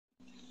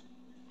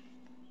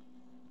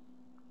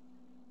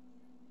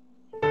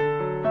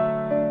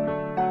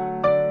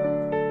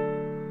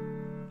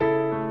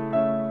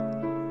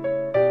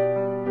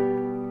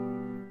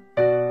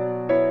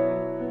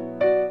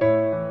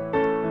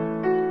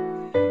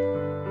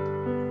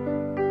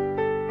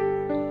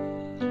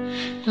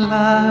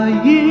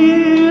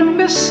lying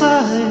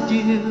beside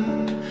you,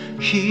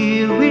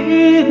 here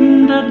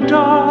in the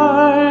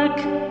dark,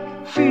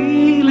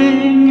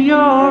 feeling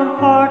your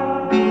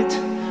heartbeat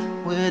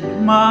with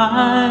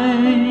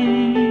mine.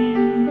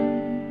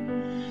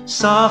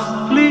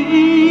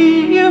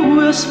 Softly you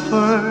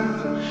whisper,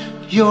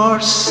 you're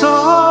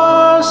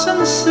so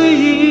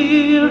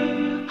sincere.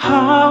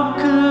 How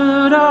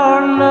could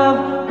our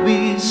love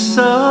be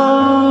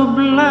so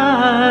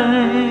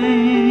blind?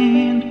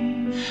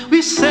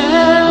 We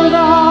sailed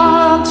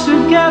on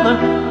together,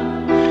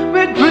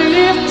 we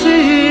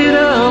drifted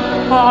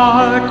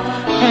apart,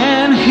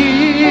 and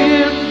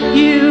here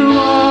you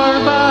are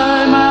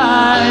by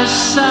my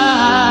side.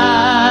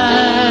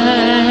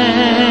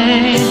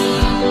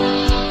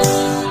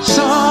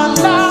 So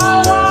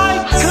now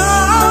I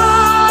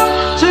come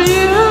to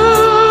you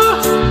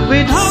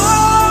with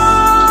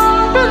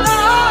open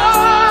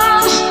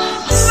arms,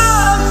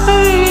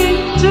 nothing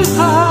to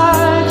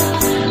hide.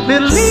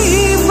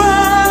 Believe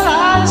what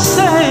I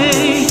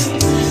say.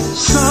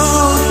 So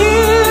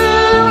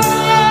here I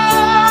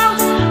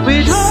am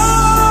with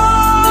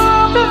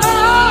open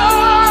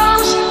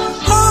arms,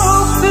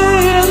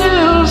 hoping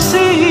you'll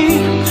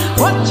see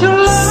what your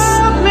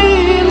love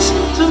means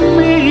to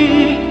me.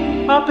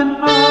 Open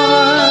arms.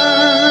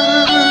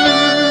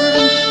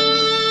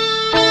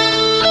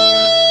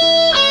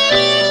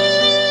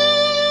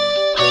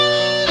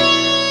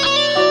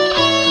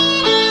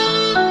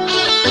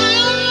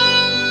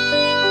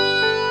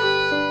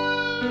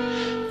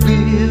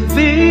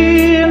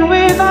 Living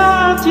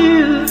without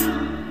you,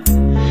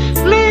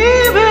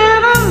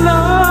 living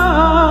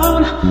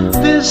alone,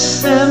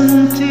 this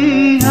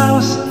empty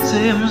house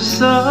seems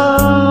so